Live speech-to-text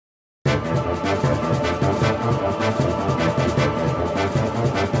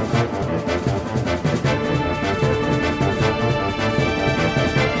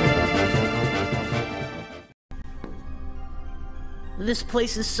This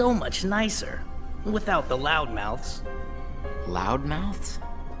place is so much nicer. Without the loudmouths. Loudmouths?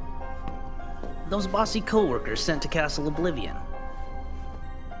 Those bossy coworkers sent to Castle Oblivion.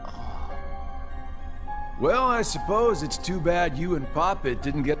 Well, I suppose it's too bad you and Poppet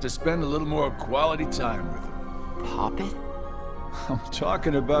didn't get to spend a little more quality time with him. Poppet? I'm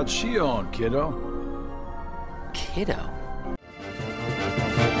talking about Shion, kiddo. Kiddo?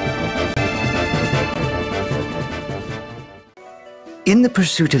 In the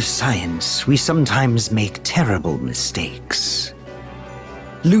pursuit of science, we sometimes make terrible mistakes.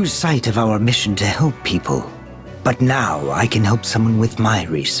 Lose sight of our mission to help people. But now I can help someone with my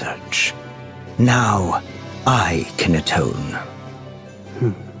research. Now, I can atone.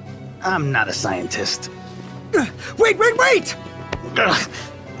 I'm not a scientist. Wait!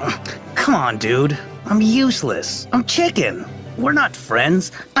 Come on, dude. I'm useless. I'm chicken. We're not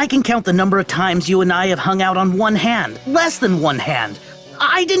friends. I can count the number of times you and I have hung out on one hand. Less than one hand.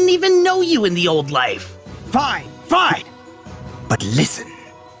 I didn't even know you in the old life. Fine. But listen.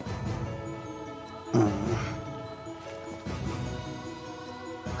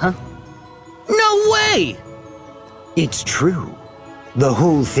 Huh? No way! It's true. The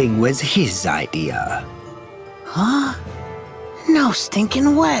whole thing was his idea. Huh? No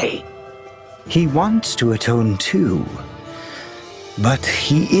stinking way. He wants to atone too. But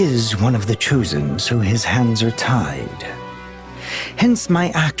he is one of the chosen, so his hands are tied. Hence my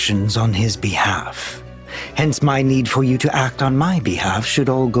actions on his behalf. Hence my need for you to act on my behalf should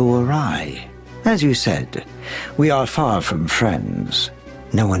all go awry. As you said, we are far from friends.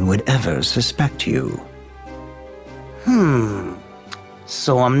 No one would ever suspect you.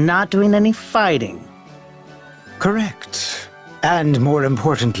 So I'm not doing any fighting. Correct. And more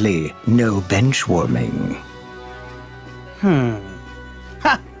importantly, no bench warming.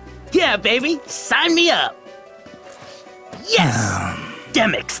 Ha! Yeah, baby! Sign me up! Yes!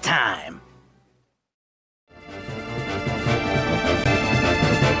 Demyx time!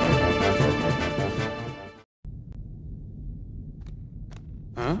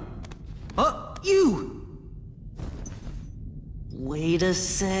 Huh? Oh, you! Wait a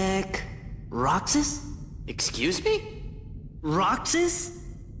sec. Roxas? Excuse me? Roxas?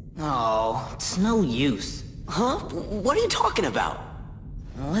 Oh, it's no use. Huh? What are you talking about?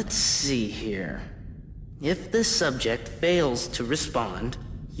 Let's see here. If the subject fails to respond,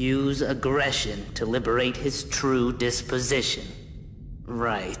 use aggression to liberate his true disposition.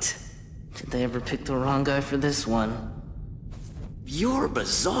 Right. Did they ever pick the wrong guy for this one? You're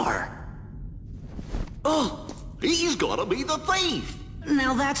bizarre. Oh, he's gotta be the thief!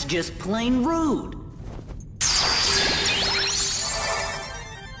 Now that's just plain rude.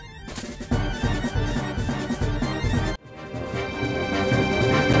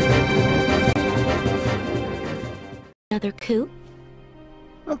 Another coup?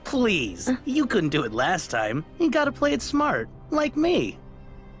 Oh, please, you couldn't do it last time. You gotta play it smart, like me.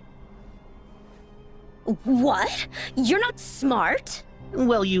 What? You're not smart?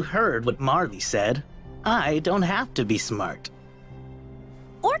 Well, you heard what Marley said. I don't have to be smart.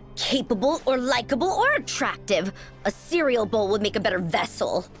 Or capable, or likable, or attractive. A cereal bowl would make a better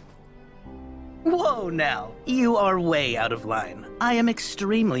vessel. Whoa now, you are way out of line. I am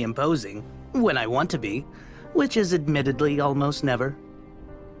extremely imposing, when I want to be, which is admittedly almost never.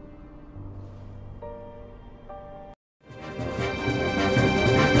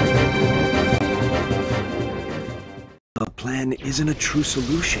 A plan isn't a true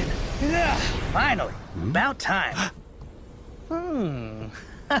solution. Yeah, finally. About time.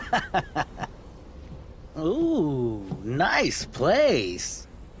 Ooh, nice place.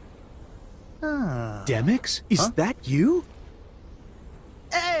 Demyx? Is that you?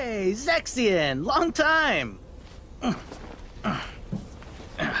 Hey, Zexian! Long time!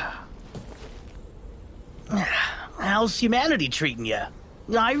 How's humanity treating ya?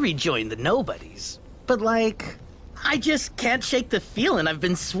 I rejoined the nobodies. But like, I just can't shake the feeling I've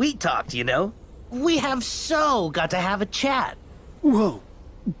been sweet-talked, you know? We have got to have a chat. Whoa.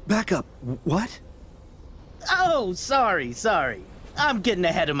 Back up. What? Oh, sorry. I'm getting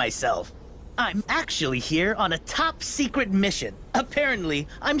ahead of myself. I'm actually here on a top-secret mission. Apparently,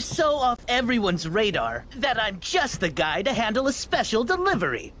 I'm so off everyone's radar that I'm just the guy to handle a special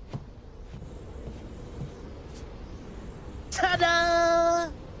delivery. Ta-da!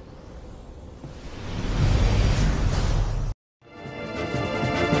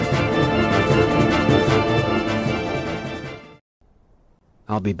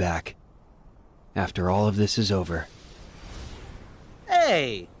 I'll be back. After all of this is over.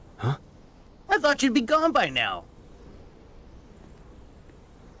 Hey! Huh? I thought you'd be gone by now.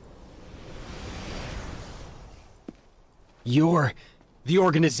 You're The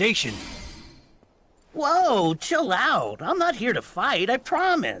organization. Whoa, chill out. I'm not here to fight, I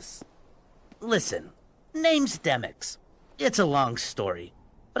promise. Listen, name's Demyx. It's a long story,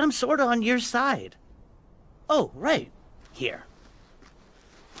 but I'm sorta on your side. Oh, right. Here.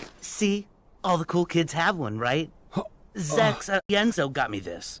 See? All the cool kids have one, right? Zex Yenzo got me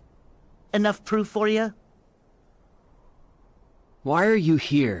this. Enough proof for you? Why are you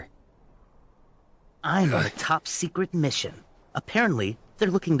here? I'm on a top secret mission. Apparently, they're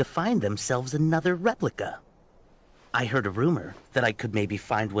looking to find themselves another replica. I heard a rumor that I could maybe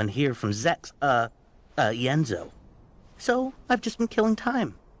find one here from Zex, Yenzo. So, I've just been killing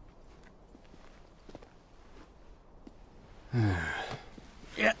time.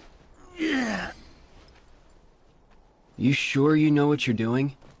 Yeah. You sure you know what you're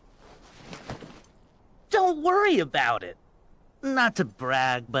doing? Don't worry about it. Not to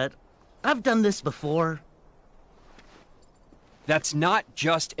brag, but I've done this before. That's not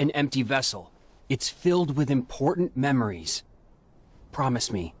just an empty vessel. It's filled with important memories.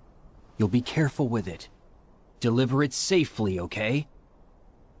 Promise me, you'll be careful with it. Deliver it safely, okay?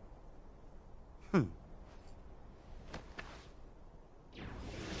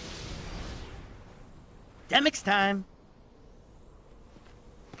 Demyx time.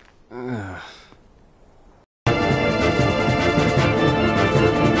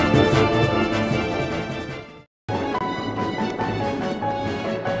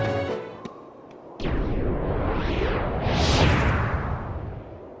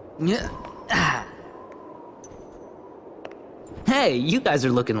 Hey, you guys are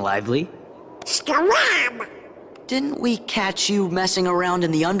looking lively. Didn't we catch you messing around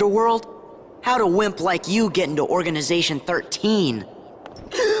in the underworld? How'd a wimp like you get into Organization 13?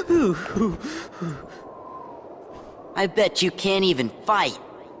 I bet you can't even fight.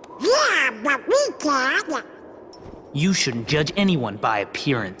 Yeah, but we can. You shouldn't judge anyone by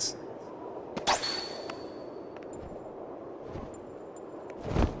appearance.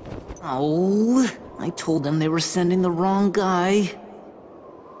 Oh, I told them they were sending the wrong guy.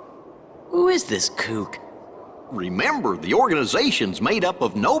 Who is this kook? Remember, the organization's made up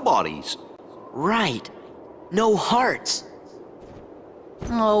of nobodies. Right. No hearts.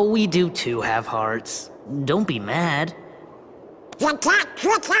 Oh, we do too have hearts. Don't be mad. You can't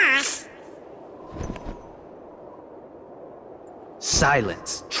trick us.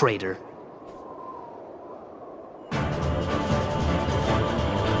 Silence, traitor.